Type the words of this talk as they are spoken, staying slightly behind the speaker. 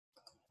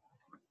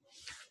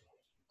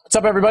What's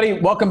up, everybody?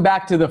 Welcome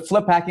back to the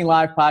Flip Hacking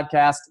Live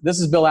podcast. This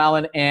is Bill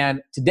Allen,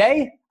 and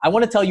today I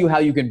want to tell you how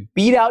you can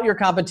beat out your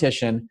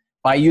competition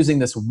by using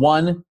this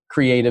one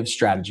creative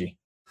strategy.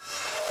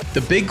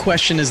 The big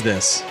question is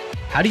this: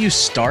 how do you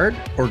start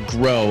or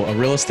grow a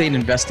real estate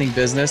investing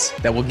business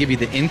that will give you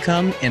the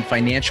income and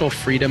financial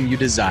freedom you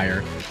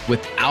desire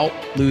without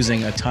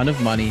losing a ton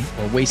of money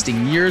or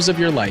wasting years of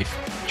your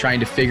life trying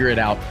to figure it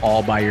out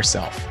all by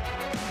yourself?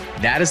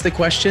 That is the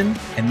question,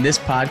 and this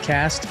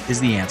podcast is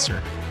the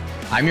answer.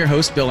 I'm your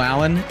host, Bill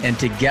Allen, and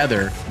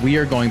together we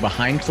are going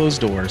behind closed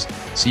doors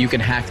so you can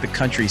hack the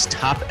country's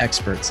top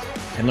experts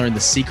and learn the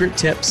secret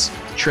tips,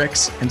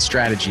 tricks, and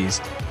strategies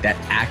that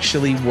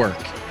actually work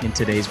in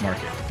today's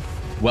market.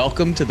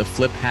 Welcome to the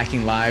Flip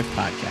Hacking Live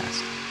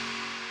podcast.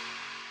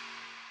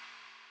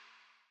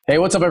 Hey,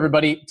 what's up,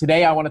 everybody?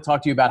 Today I want to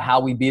talk to you about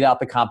how we beat out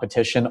the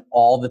competition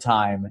all the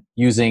time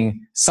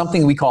using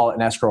something we call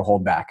an escrow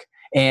holdback.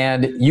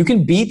 And you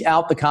can beat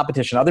out the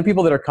competition, other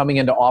people that are coming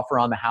in to offer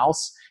on the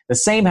house,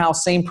 same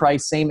house, same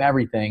price, same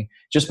everything,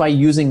 just by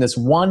using this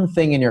one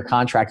thing in your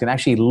contract and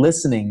actually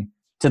listening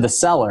to the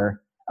seller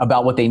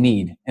about what they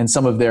need and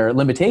some of their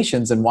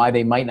limitations and why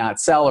they might not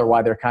sell or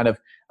why they're kind of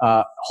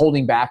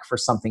holding back for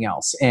something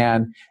else.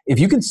 And if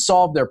you can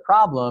solve their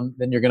problem,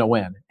 then you're going to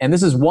win. And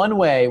this is one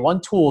way,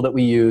 one tool that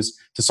we use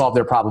to solve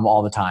their problem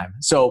all the time.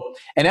 So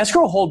an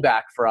escrow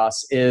holdback for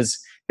us is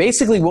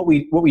basically what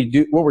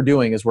we're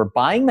doing is we're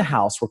buying the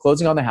house, we're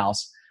closing on the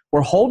house,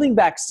 we're holding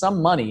back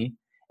some money,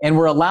 and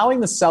we're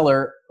allowing the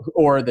seller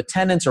or the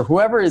tenants or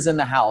whoever is in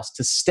the house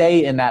to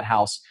stay in that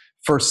house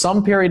for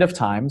some period of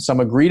time,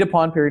 some agreed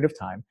upon period of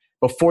time,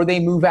 before they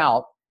move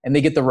out and they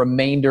get the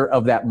remainder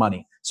of that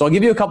money. So I'll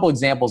give you a couple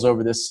examples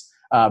over this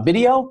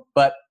video,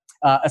 but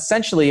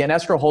essentially an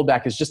escrow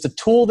holdback is just a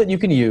tool that you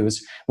can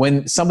use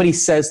when somebody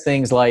says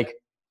things like,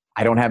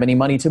 I don't have any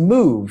money to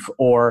move,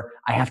 or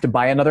I have to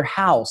buy another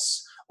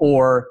house,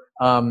 or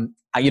I'm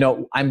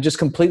just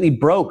completely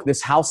broke.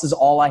 This house is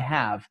all I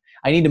have.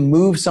 I need to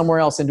move somewhere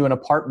else into an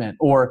apartment.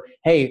 Or,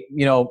 hey,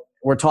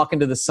 we're talking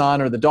to the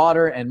son or the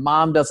daughter and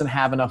mom doesn't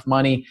have enough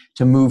money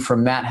to move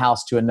from that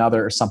house to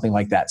another or something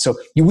like that. So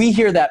we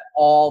hear that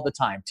all the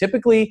time.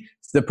 Typically,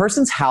 the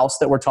person's house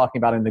that we're talking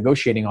about and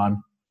negotiating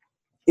on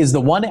is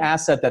the one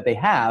asset that they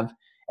have,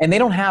 and they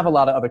don't have a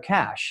lot of other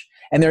cash.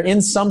 And they're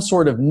in some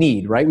sort of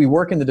need, right? We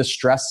work in the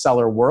distressed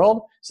seller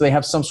world, so they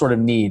have some sort of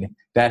need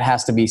that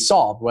has to be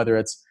solved, whether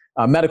it's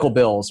medical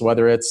bills,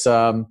 whether it's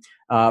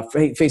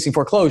facing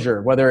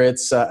foreclosure, whether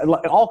it's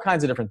all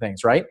kinds of different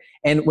things, right?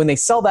 And when they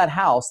sell that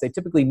house, they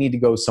typically need to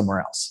go somewhere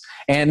else.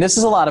 And this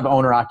is a lot of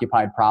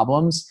owner-occupied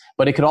problems,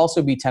 but it could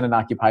also be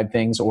tenant-occupied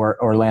things,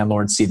 or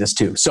landlords see this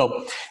too.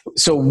 So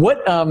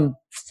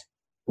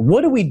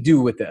what do we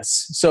do with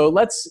this? So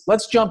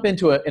let's jump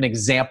into an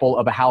example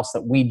of a house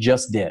that we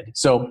just did.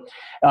 So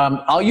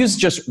I'll use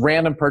just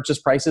random purchase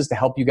prices to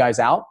help you guys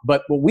out.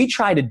 But what we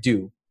try to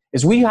do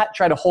is we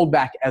try to hold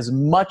back as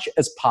much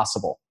as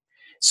possible.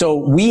 So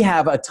we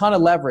have a ton of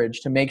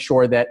leverage to make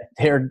sure that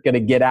they're going to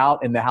get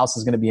out and the house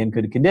is going to be in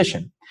good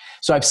condition.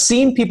 So I've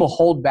seen people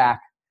hold back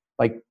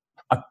like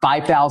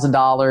 $5,000,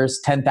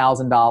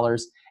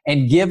 $10,000,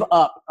 and give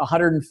up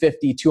 $150,000,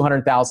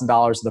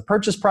 $200,000 of the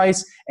purchase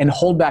price and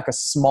hold back a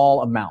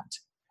small amount.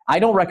 I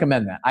don't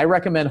recommend that. I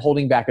recommend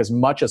holding back as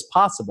much as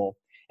possible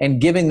and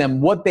giving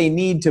them what they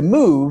need to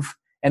move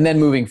and then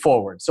moving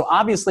forward. So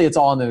obviously it's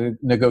all in the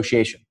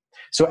negotiation.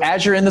 So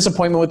as you're in this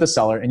appointment with the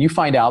seller and you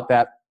find out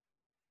that,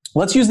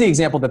 let's use the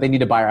example that they need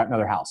to buy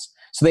another house.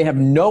 So they have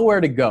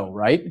nowhere to go,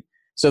 right?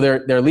 So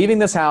they're leaving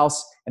this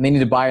house and they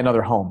need to buy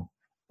another home,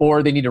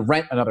 or they need to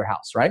rent another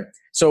house, right?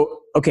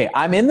 So, okay,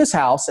 I'm in this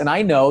house and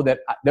I know that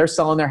they're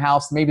selling their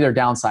house, maybe they're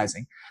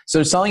downsizing. So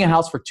they're selling a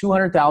house for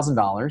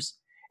 $200,000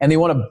 and they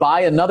want to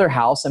buy another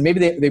house, and maybe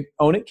they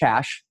own it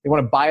cash. They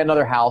want to buy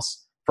another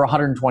house for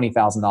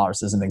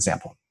 $120,000 as an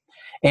example.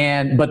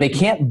 But they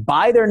can't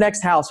buy their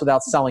next house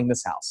without selling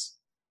this house,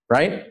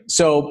 right?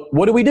 So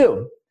what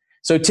do?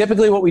 So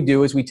typically what we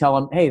do is we tell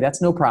them, hey,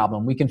 that's no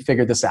problem. We can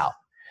figure this out.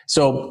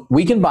 So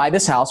we can buy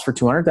this house for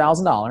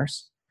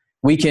 $200,000.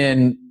 We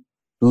can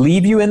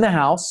leave you in the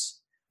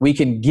house. We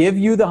can give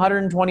you the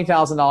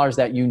 $120,000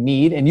 that you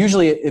need. And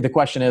usually the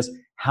question is,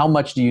 how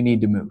much do you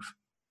need to move?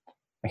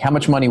 Like, how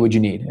much money would you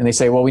need? And they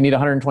say, well, we need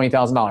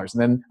 $120,000.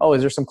 And then, oh,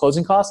 is there some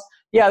closing costs?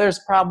 Yeah, there's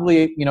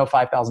probably,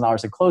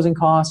 $5,000 in closing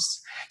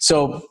costs.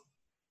 So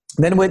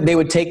then they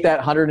would take that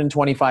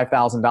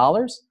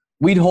 $125,000.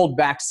 We'd hold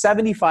back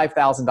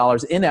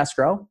 $75,000 in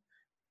escrow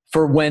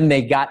for when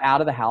they got out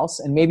of the house,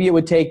 and maybe it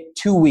would take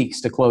 2 weeks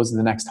to close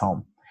the next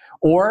home.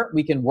 Or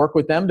we can work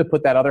with them to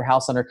put that other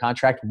house under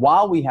contract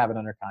while we have it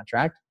under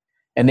contract,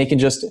 and they can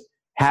just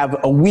have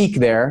a week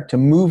there to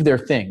move their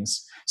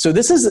things. So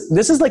this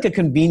is like a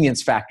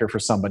convenience factor for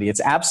somebody.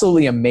 It's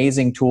absolutely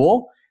amazing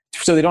tool.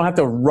 So they don't have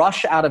to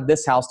rush out of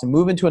this house to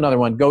move into another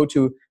one,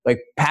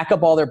 pack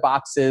up all their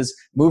boxes,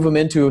 move them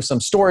into some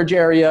storage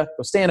area,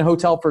 go stay in a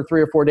hotel for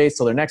 3 or 4 days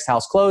till their next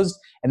house closed,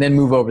 and then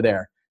move over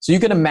there. So you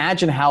can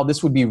imagine how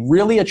this would be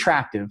really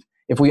attractive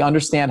if we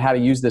understand how to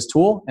use this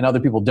tool and other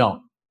people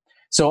don't.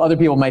 So other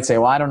people might say,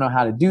 well, I don't know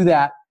how to do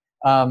that.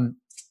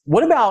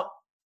 What about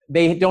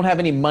they don't have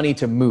any money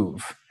to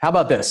move? How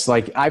about this?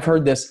 Like, I've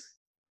heard this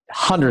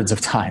hundreds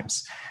of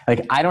times.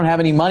 Like, I don't have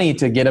any money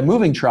to get a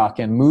moving truck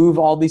and move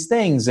all these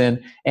things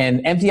and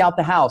empty out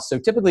the house. So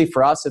typically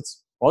for us,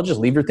 it's, well, just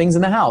leave your things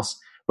in the house.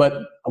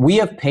 But we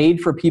have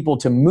paid for people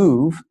to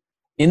move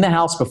in the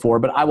house before,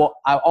 but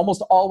I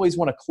almost always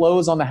want to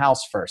close on the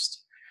house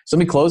first. So let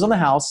me close on the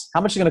house.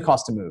 How much is it going to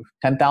cost to move?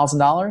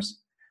 $10,000?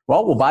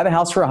 Well, we'll buy the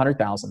house for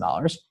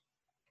 $100,000.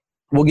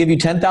 We'll give you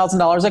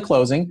 $10,000 at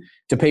closing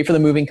to pay for the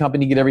moving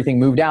company, get everything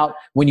moved out.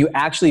 When you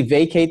actually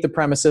vacate the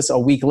premises a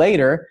week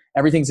later,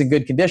 everything's in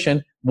good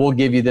condition, we'll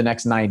give you the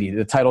next 90.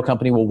 The title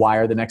company will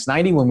wire the next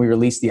 90 when we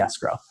release the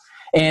escrow.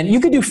 And you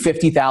could do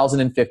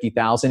 $50,000 and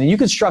 $50,000, and you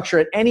can structure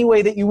it any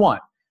way that you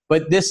want.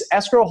 But this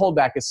escrow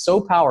holdback is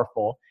so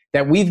powerful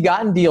that we've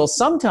gotten deals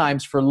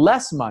sometimes for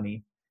less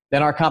money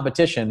than our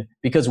competition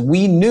because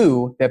we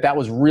knew that that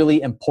was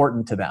really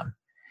important to them.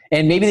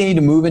 And maybe they need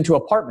to move into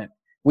an apartment.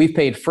 We've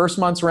paid first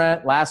month's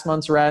rent, last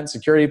month's rent,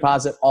 security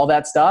deposit, all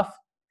that stuff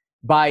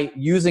by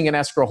using an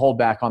escrow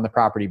holdback on the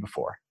property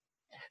before.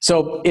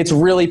 So it's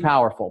really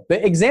powerful.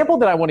 The example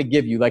that I want to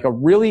give you, like a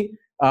really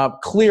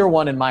clear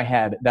one in my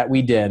head that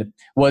we did,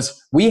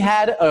 was we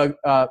had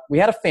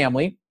a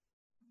family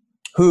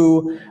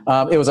who,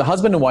 it was a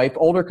husband and wife,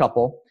 older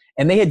couple,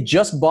 and they had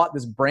just bought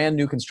this brand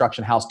new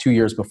construction house 2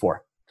 years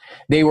before.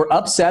 They were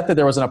upset that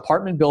there was an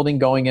apartment building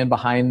going in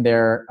behind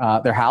their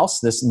house,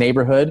 this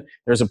neighborhood.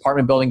 There's an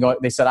apartment building going.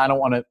 They said, I don't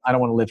want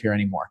to live here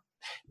anymore.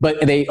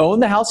 But they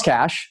owned the house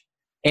cash,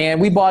 and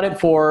we bought it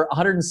for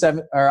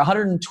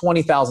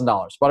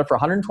 $120,000. Bought it for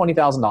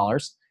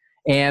 $120,000,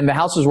 and the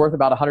house was worth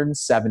about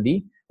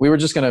 $170,000. We were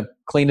just going to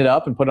clean it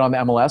up and put it on the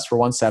MLS for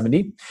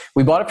 $170,000.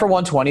 We bought it for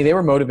 $120,000. They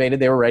were motivated.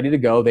 They were ready to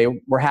go. They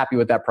were happy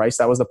with that price.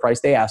 That was the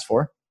price they asked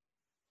for,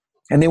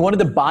 and they wanted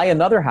to buy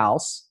another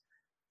house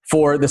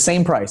for the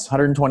same price,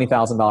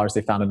 $120,000.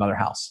 They found another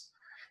house.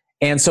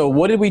 And so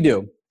what did we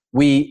do?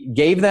 We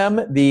gave them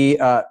an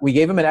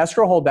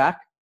escrow holdback.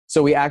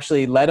 So we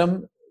actually let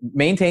them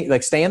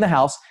stay in the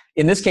house.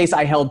 In this case,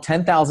 I held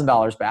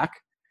 $10,000 back.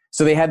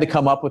 So they had to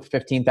come up with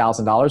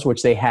 $15,000,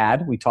 which they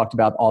had. We talked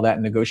about all that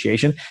in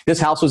negotiation. This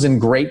house was in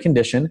great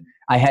condition.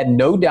 I had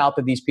no doubt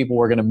that these people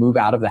were going to move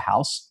out of the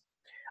house.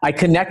 I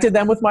connected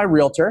them with my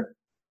realtor.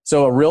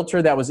 So a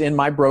realtor that was in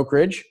my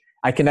brokerage.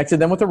 I connected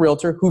them with a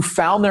realtor who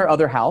found their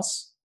other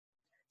house.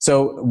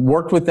 So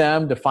worked with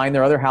them to find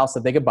their other house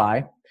that they could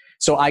buy.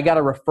 So I got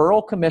a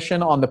referral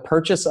commission on the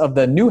purchase of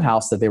the new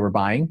house that they were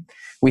buying.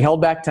 We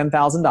held back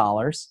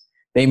 $10,000.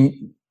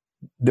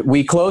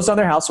 We closed on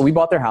their house, so we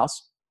bought their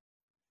house.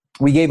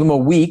 We gave them a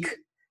week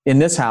in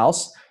this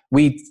house.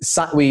 We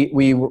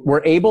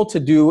were able to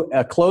do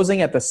a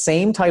closing at the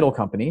same title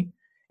company,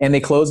 and they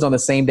closed on the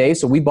same day.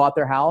 So we bought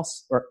their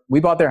house,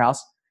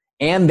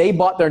 and they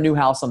bought their new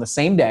house on the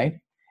same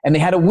day. And they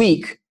had a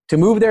week to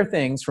move their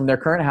things from their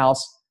current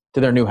house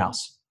to their new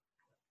house.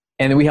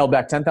 And then we held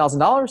back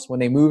 $10,000. When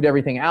they moved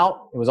everything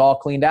out, it was all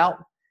cleaned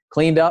up.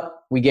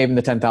 We gave them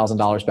the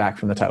 $10,000 back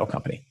from the title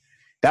company.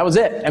 That was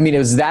it. I mean, it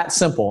was that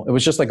simple. It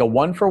was just like a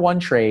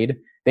one-for-one trade.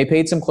 They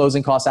paid some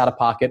closing costs out of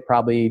pocket,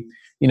 probably,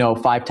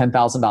 $5,000,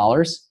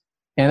 $10,000.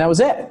 And that was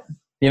it.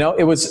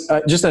 It was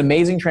just an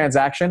amazing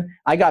transaction.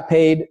 I got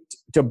paid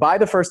to buy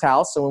the first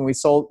house. So when we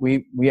sold,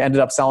 we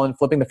ended up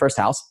flipping the first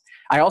house.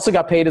 I also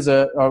got paid as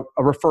a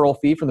referral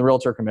fee from the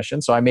realtor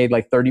commission. So I made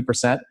like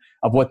 30%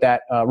 of what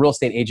that real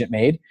estate agent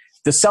made.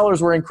 The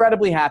sellers were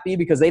incredibly happy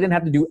because they didn't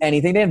have to do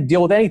anything. They didn't have to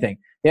deal with anything.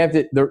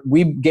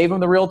 We gave them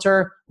the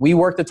realtor. We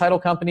worked the title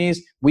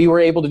companies. We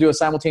were able to do a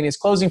simultaneous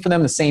closing for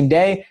them the same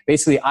day.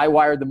 Basically, I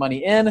wired the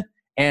money in,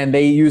 and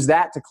they used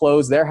that to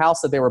close their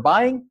house that they were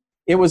buying.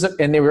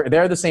 And they were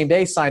there the same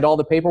day, signed all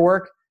the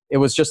paperwork. It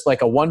was just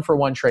like a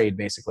one-for-one trade,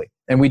 basically.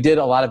 And we did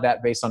a lot of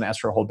that based on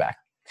escrow holdback.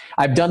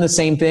 I've done the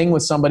same thing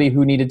with somebody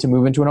who needed to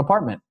move into an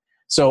apartment.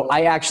 So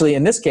I actually,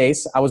 in this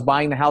case, I was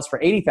buying the house for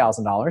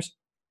 $80,000,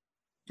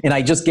 and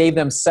I just gave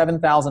them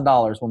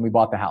 $7,000 when we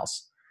bought the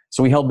house.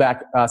 So we held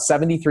back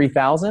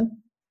 $73,000,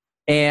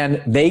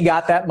 and they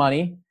got that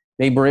money.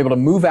 They were able to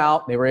move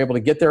out. They were able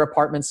to get their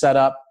apartment set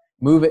up,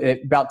 move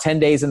it about 10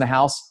 days in the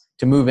house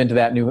to move into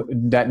that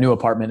new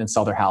apartment and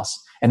sell their house.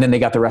 And then they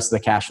got the rest of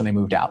the cash when they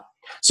moved out.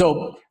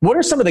 So what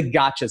are some of the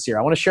gotchas here?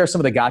 I want to share some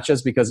of the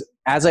gotchas because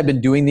as I've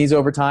been doing these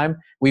over time,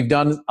 we've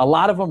done a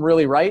lot of them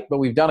really right, but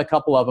we've done a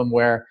couple of them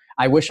where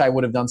I wish I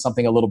would have done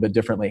something a little bit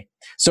differently.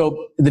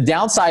 So the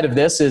downside of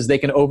this is they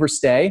can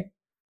overstay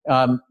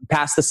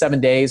past the 7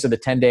 days or the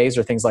 10 days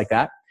or things like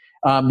that.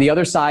 The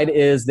other side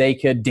is they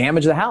could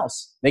damage the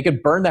house. They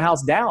could burn the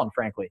house down,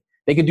 frankly.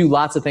 They could do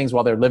lots of things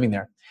while they're living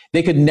there.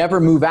 They could never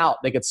move out.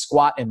 They could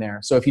squat in there.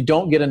 So if you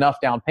don't get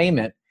enough down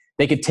payment,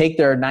 they could take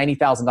their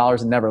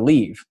 $90,000 and never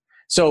leave.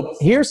 So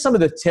here's some of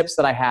the tips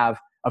that I have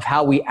of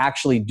how we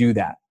actually do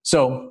that.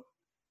 So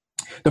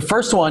the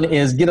first one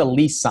is get a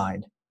lease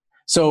signed.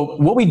 So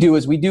what we do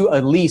is we do a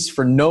lease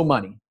for no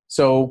money.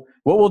 So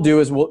what we'll do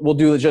is we'll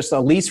do just a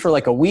lease for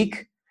like a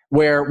week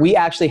where we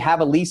actually have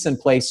a lease in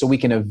place so we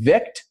can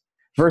evict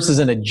versus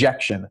an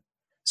ejection.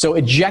 So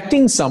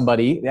ejecting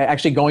somebody,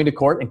 actually going to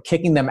court and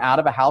kicking them out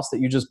of a house that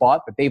you just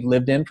bought that they've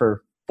lived in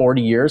for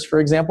 40 years, for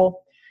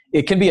example,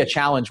 it can be a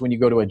challenge when you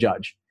go to a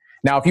judge.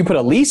 Now, if you put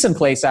a lease in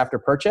place after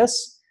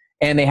purchase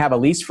and they have a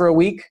lease for a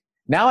week,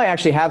 now I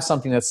actually have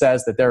something that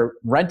says that they're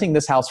renting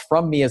this house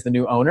from me as the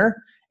new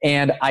owner,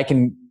 and I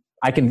can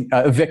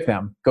evict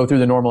them, go through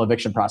the normal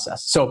eviction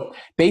process. So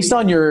based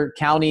on your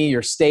county,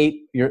 your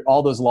state,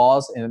 all those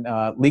laws and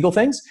legal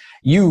things,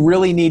 you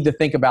really need to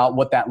think about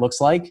what that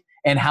looks like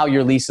and how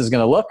your lease is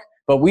going to look.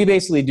 But we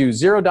basically do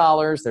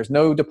 $0. There's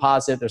no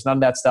deposit. There's none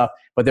of that stuff.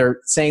 But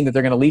they're saying that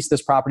they're going to lease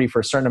this property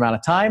for a certain amount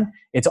of time.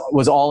 It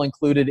was all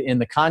included in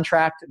the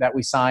contract that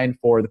we signed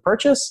for the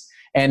purchase.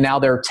 And now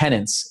they're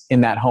tenants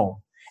in that home.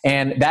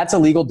 And that's a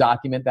legal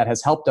document that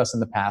has helped us in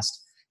the past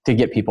to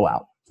get people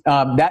out.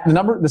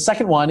 The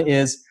second one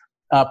is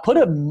put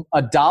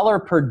a dollar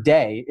per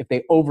day if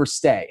they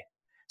overstay.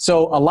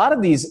 So a lot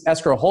of these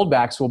escrow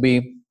holdbacks will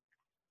be,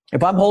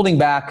 if I'm holding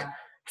back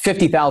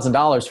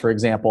 $50,000, for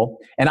example,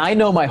 and I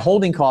know my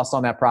holding cost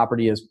on that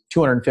property is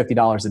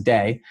 $250 a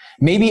day,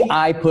 maybe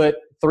I put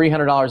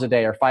 $300 a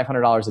day or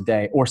 $500 a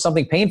day or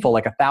something painful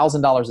like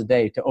 $1,000 a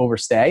day to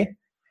overstay.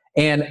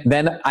 And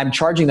then I'm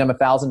charging them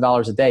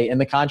 $1,000 a day in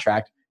the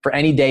contract for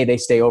any day they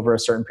stay over a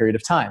certain period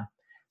of time.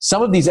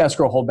 Some of these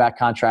escrow holdback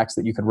contracts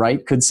that you could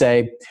write could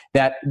say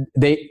that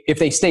if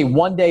they stay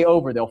one day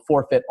over, they'll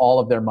forfeit all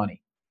of their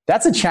money.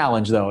 That's a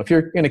challenge, though. If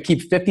you're going to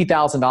keep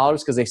 $50,000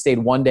 because they stayed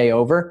one day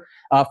over,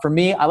 for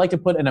me, I like to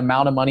put an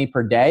amount of money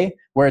per day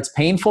where it's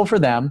painful for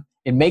them,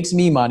 it makes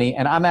me money,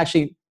 and I'm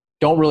actually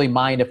don't really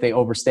mind if they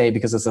overstay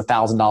because it's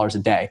 $1,000 a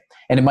day.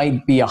 And it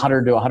might be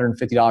 $100 to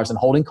 $150 in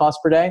holding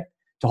costs per day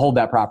to hold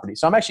that property.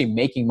 So I'm actually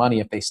making money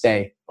if they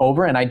stay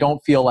over, and I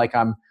don't feel like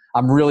I'm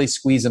really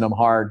squeezing them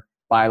hard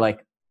by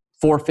like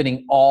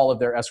forfeiting all of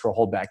their escrow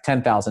holdback,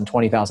 $10,000,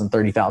 $20,000,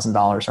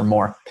 $30,000 or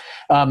more.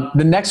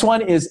 The next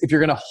one is if you're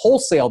going to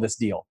wholesale this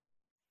deal.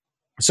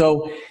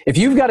 So if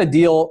you've got a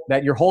deal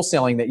that you're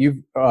wholesaling, that you've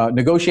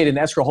negotiated an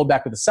escrow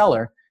holdback with the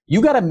seller,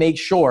 you got to make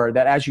sure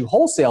that as you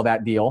wholesale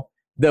that deal,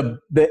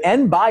 the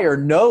end buyer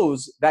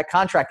knows that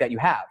contract that you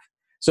have.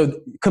 So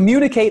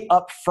communicate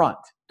up front.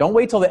 Don't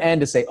wait till the end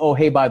to say, oh,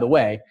 hey, by the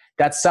way,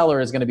 that seller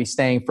is going to be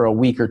staying for a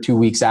week or 2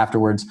 weeks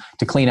afterwards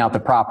to clean out the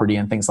property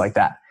and things like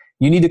that.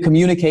 You need to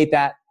communicate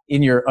that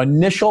in your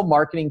initial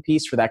marketing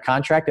piece for that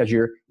contract as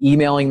you're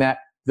emailing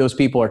those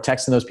people or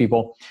texting those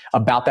people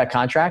about that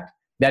contract,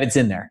 that it's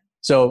in there.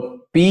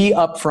 So be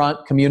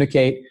upfront,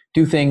 communicate,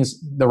 do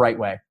things the right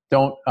way.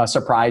 Don't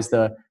surprise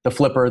the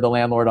flipper, the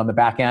landlord on the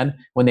back end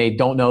when they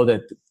don't know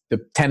that the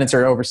tenants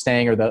are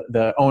overstaying or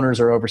the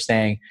owners are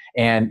overstaying,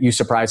 and you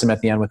surprise them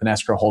at the end with an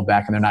escrow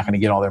holdback and they're not going to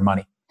get all their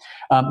money.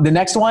 The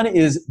next one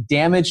is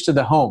damage to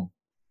the home.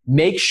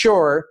 Make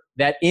sure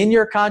that in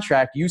your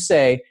contract, you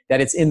say that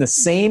it's in the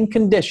same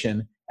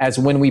condition as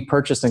when we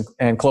purchased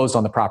and closed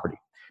on the property,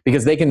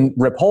 because they can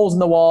rip holes in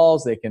the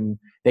walls. They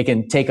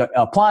can take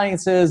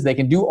appliances. They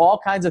can do all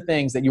kinds of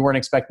things that you weren't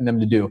expecting them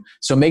to do.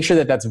 So make sure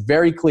that that's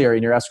very clear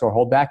in your escrow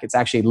holdback. It's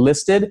actually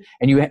listed,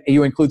 and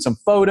you include some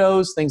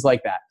photos, things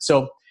like that.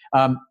 So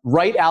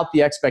write out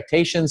the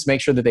expectations.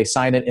 Make sure that they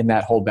sign it in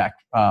that holdback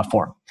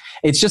form.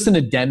 It's just an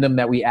addendum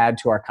that we add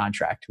to our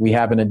contract. We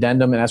have an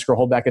addendum, an escrow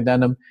holdback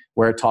addendum,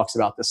 where it talks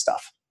about this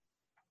stuff.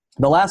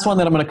 The last one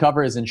that I'm going to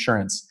cover is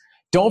insurance.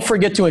 Don't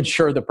forget to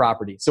insure the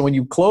property. So when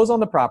you close on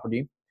the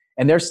property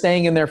and they're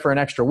staying in there for an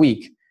extra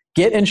week,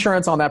 get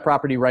insurance on that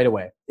property right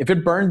away. If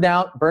it burns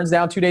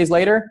down 2 days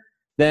later,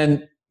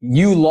 then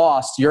you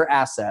lost your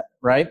asset,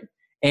 right?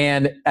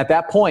 And at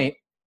that point,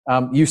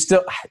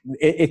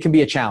 it can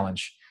be a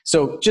challenge.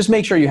 So just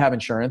make sure you have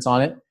insurance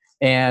on it.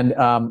 And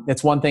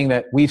it's one thing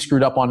that we've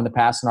screwed up on in the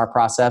past in our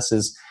process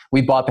is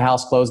we bought the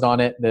house, closed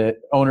on it, the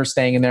owner's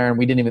staying in there, and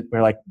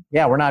we're like,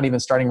 yeah, we're not even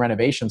starting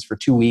renovations for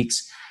 2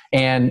 weeks.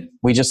 And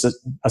we just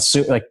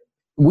assume like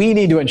we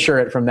need to insure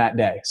it from that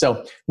day.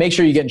 So make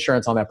sure you get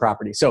insurance on that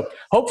property. So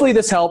hopefully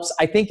this helps.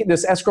 I think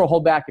this escrow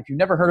holdback, if you've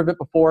never heard of it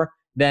before,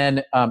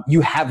 then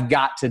you have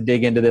got to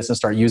dig into this and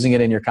start using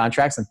it in your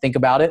contracts and think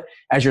about it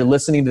as you're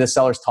listening to the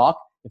sellers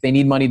talk. If they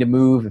need money to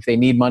move, if they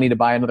need money to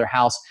buy another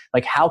house,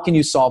 like how can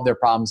you solve their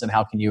problems and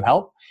how can you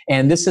help?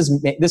 And this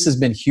has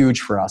been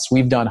huge for us.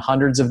 We've done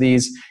hundreds of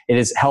these. It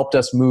has helped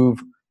us move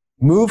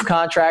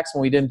contracts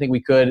when we didn't think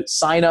we could,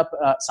 sign up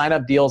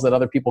deals that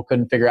other people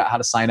couldn't figure out how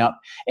to sign up.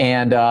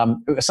 And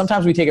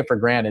sometimes we take it for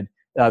granted,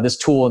 this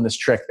tool and this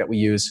trick that we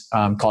use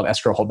called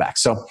escrow holdback.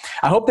 So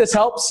I hope this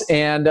helps.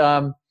 And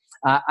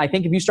I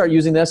think if you start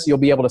using this, you'll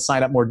be able to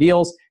sign up more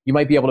deals. You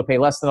might be able to pay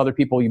less than other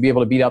people. You'll be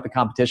able to beat out the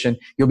competition.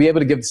 You'll be able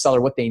to give the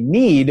seller what they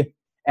need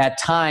at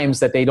times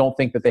that they don't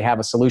think that they have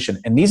a solution.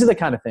 And these are the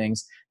kind of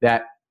things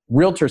that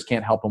realtors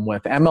can't help them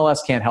with. MLS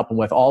can't help them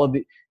with.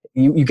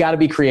 You got to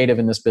be creative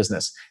in this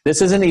business.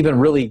 This isn't even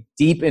really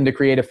deep into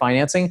creative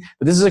financing,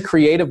 but this is a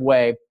creative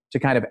way to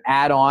kind of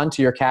add on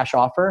to your cash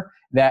offer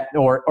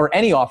or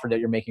any offer that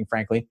you're making,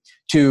 frankly,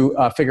 to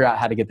figure out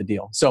how to get the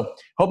deal. So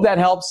hope that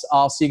helps.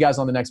 I'll see you guys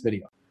on the next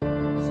video.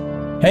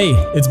 Hey,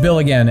 it's Bill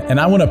again, and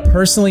I want to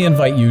personally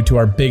invite you to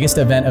our biggest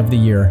event of the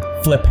year,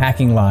 Flip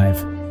Hacking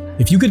Live.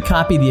 If you could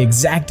copy the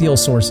exact deal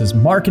sources,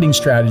 marketing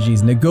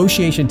strategies,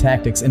 negotiation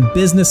tactics, and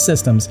business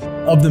systems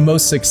of the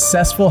most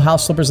successful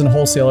house flippers and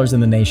wholesalers in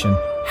the nation,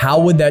 how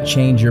would that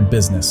change your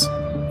business?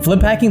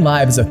 Flip Hacking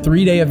Live is a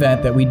 3-day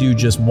event that we do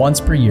just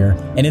once per year,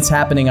 and it's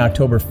happening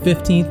October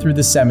 15th through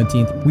the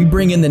 17th. We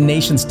bring in the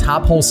nation's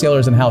top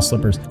wholesalers and house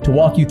flippers to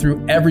walk you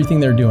through everything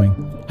they're doing.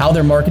 How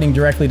they're marketing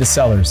directly to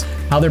sellers,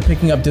 how they're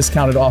picking up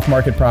discounted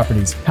off-market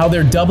properties, how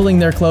they're doubling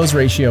their close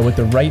ratio with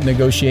the right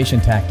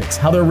negotiation tactics,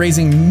 how they're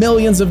raising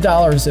millions of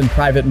dollars in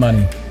private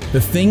money,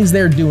 the things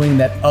they're doing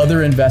that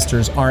other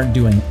investors aren't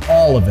doing,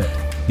 all of it.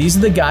 These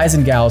are the guys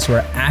and gals who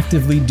are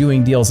actively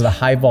doing deals at a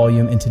high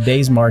volume in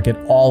today's market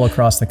all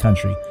across the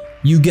country.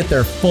 You get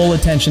their full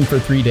attention for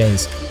 3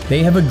 days.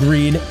 They have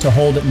agreed to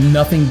hold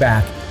nothing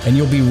back, and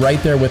you'll be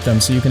right there with them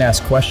so you can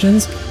ask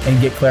questions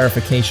and get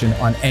clarification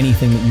on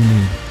anything that you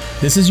need.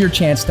 This is your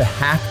chance to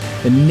hack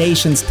the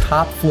nation's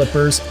top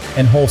flippers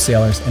and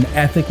wholesalers and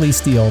ethically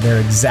steal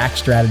their exact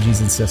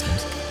strategies and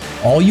systems.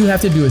 All you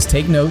have to do is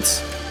take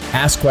notes,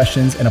 ask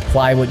questions, and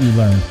apply what you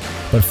learned.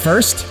 But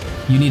first,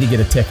 you need to get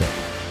a ticket.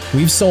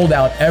 We've sold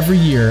out every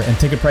year and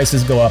ticket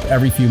prices go up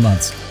every few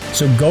months.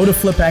 So go to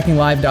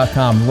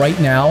fliphackinglive.com right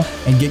now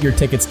and get your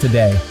tickets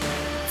today.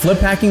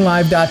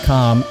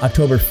 fliphackinglive.com,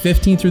 October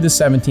 15th through the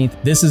 17th.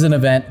 This is an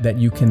event that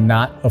you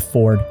cannot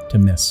afford to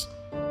miss.